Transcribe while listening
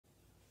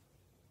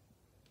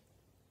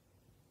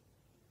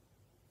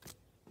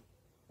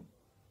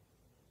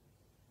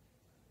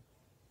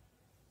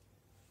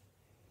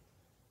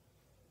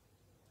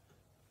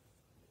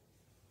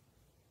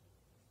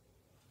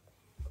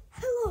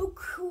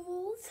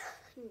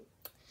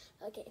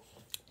Okay.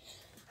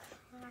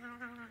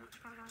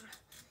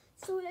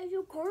 So as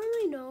you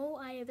currently know,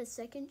 I have a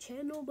second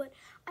channel, but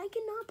I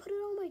cannot put it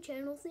on my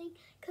channel thing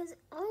because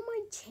on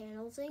my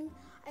channel thing,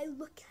 I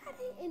look at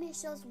it and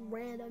it's just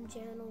random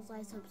channels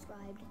I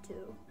subscribed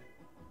to.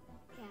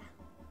 Yeah,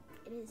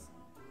 it is.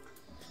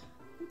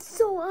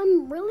 So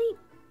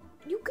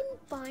you can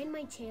find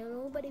my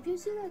channel, but if you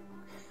see that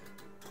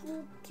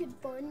Cool Kid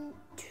Fun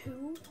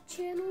 2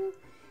 channel,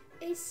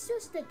 it's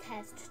just a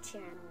test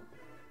channel.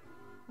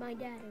 My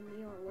dad and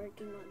me are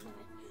working on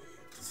that.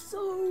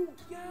 So,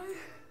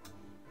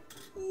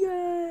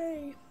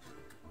 yay!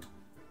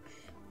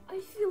 I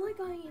feel like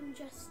I am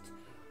just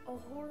a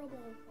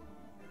horrible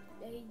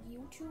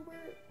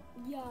YouTuber.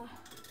 Yeah.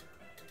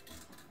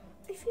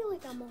 I feel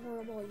like I'm a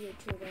horrible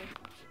YouTuber.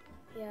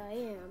 Yeah, I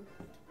am.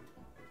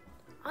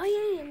 I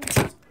am.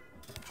 I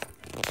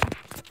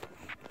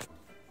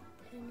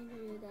didn't mean to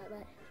do that,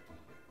 but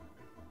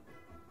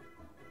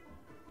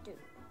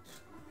dude,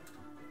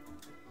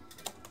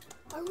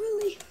 I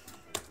really,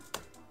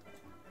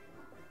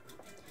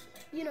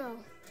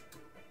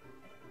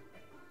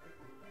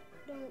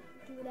 don't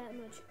do that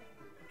much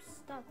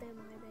stuff in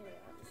my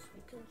videos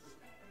because,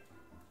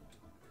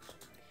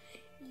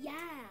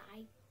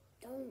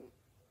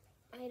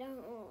 I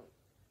don't.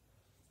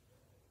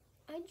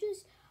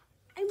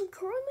 I'm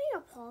currently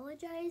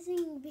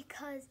apologizing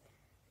because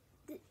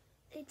it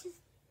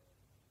just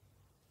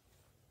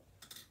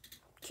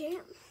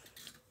can't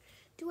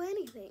do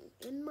anything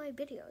in my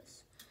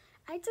videos.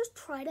 I just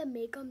try to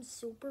make them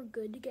super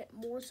good to get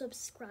more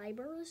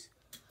subscribers,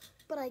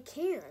 but I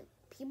can't.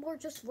 People are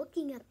just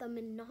looking at them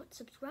and not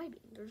subscribing.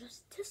 They're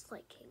just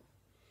disliking.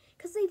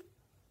 Because they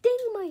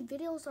think my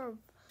videos are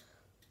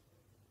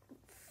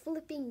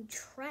flipping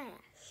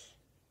trash.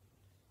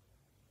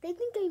 They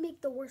think I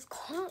make the worst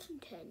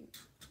content.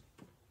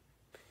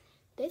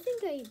 They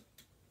think I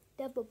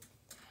have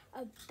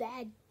a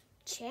bad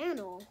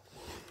channel.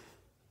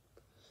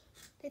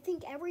 They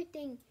think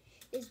everything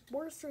is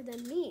worse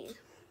than me.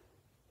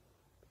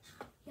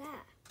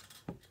 Yeah.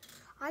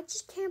 I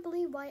just can't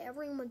believe why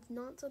everyone's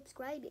not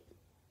subscribing.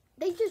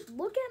 They just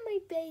look at my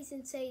face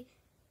and say,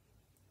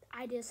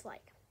 I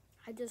dislike.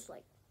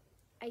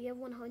 I give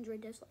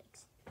 100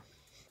 dislikes.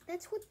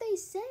 That's what they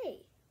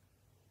say.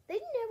 They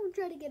never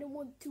try to get it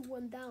to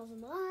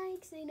 1,000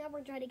 likes. They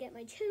never try to get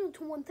my channel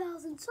to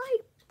 1,000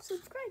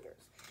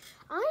 subscribers.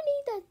 I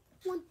need that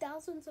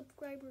 1,000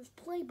 subscribers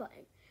play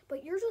button.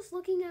 But you're just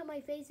looking at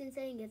my face and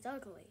saying it's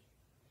ugly.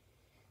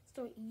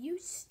 So you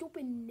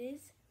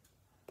stupidness,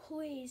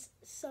 please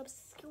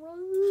subscribe.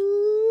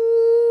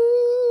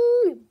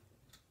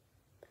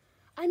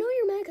 I know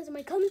you're mad because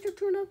my comments are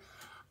turned up.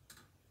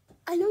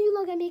 I know you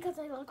look at me because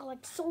I look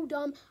like so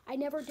dumb. I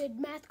never did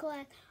math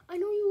class. I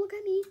know you look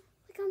at me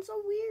like I'm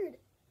so weird.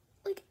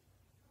 Like,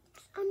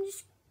 I'm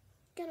just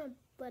gonna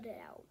let it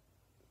out.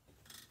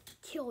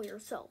 Kill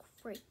yourself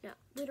right now.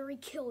 Literally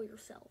kill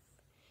yourself.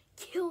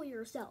 Kill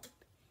yourself.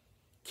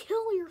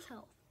 Kill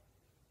yourself.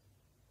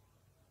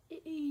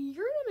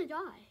 You're gonna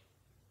die.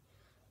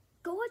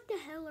 Go what the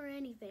hell or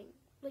anything.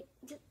 Like,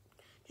 just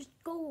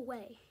go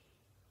away.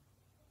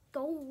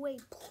 Go away,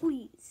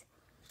 please.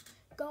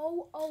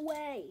 Go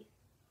away.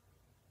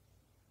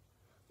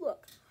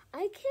 Look,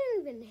 I can't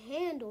even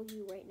handle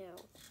you right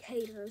now,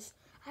 haters.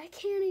 I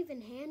can't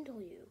even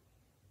handle you.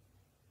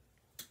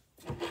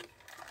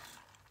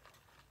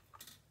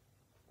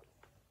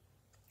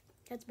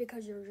 That's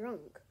because you're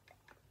drunk.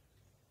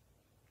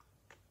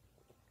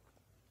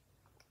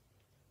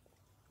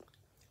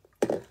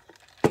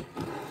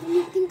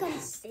 You think I'm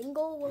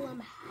single? Well, I'm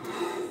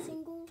half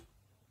single.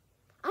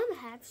 I'm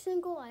half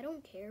single. I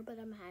don't care, but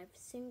I'm half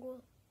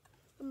single.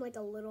 I'm like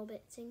a little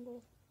bit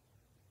single.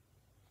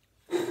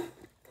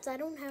 Because I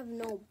don't have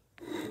no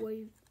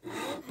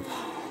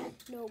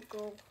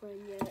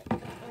girlfriend yet.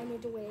 I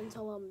need to wait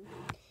until I'm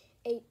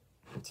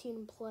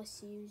 18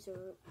 plus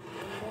user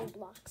on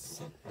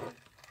Roblox.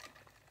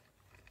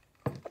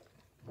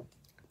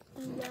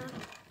 Yeah.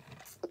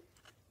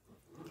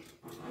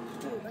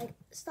 Dude, like,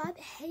 stop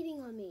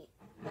hating on me.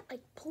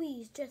 Like,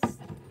 please, just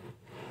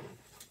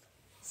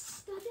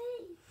stop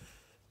it.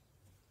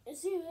 You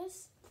see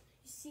this?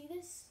 You see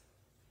this?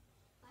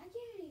 I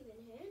can't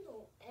even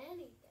handle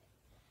anything.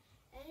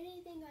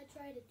 Anything I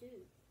try to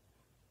do.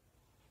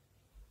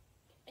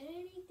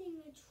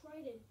 Anything I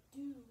try to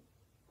do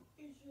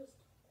is just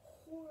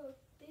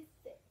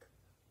horrific.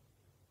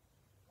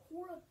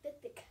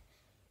 Horrific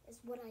is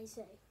what I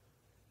say.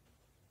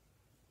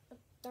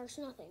 There's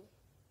nothing.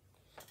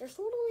 There's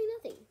totally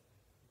nothing.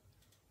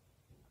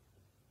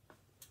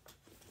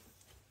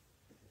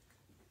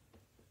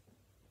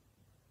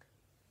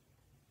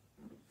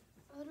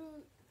 I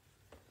don't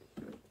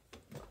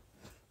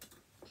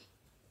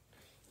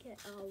get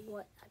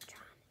what I'm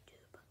trying to do,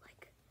 but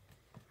like,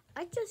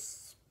 I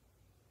just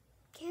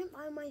can't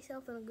find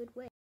myself in a good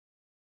way.